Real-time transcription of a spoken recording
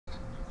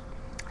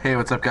Hey,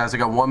 what's up guys? I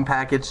got one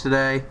package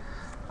today.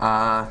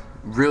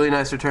 Really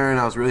nice return.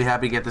 I was really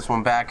happy to get this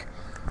one back.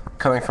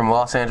 Coming from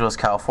Los Angeles,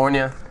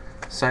 California.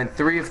 Signed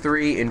 3 of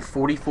 3 in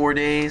 44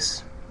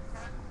 days.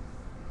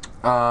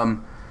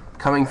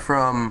 Coming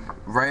from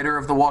writer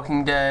of The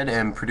Walking Dead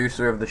and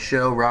producer of the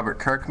show, Robert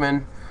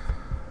Kirkman.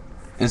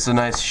 It's a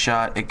nice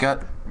shot. It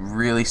got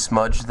really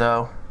smudged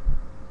though,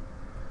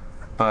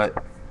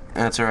 but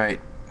that's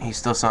alright. He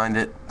still signed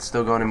it. It's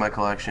still going in my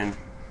collection.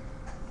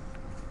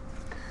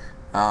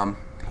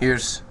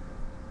 Here's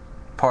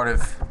part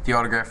of the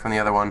autograph from the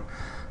other one,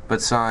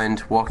 but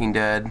signed Walking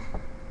Dead.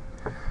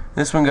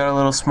 This one got a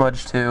little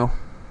smudge too.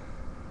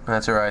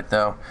 That's alright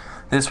though.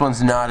 This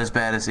one's not as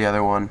bad as the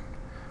other one.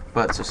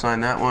 But so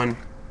sign that one.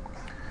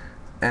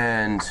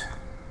 And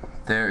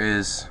there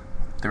is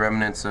the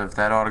remnants of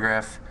that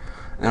autograph.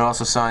 And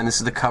also signed, this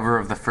is the cover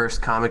of the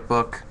first comic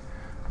book.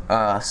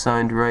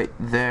 Signed right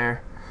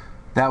there.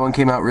 That one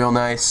came out real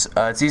nice.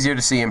 It's easier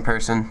to see in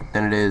person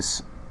than it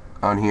is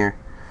on here.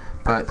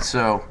 But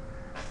so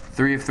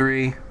 3 of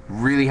 3,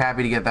 really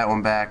happy to get that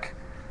one back.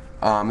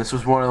 This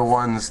was one of the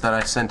ones that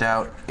I sent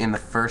out in the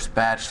first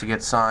batch to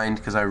get signed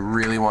because I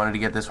really wanted to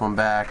get this one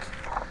back.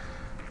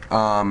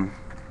 So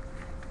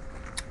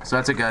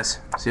that's it guys,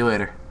 see you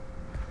later.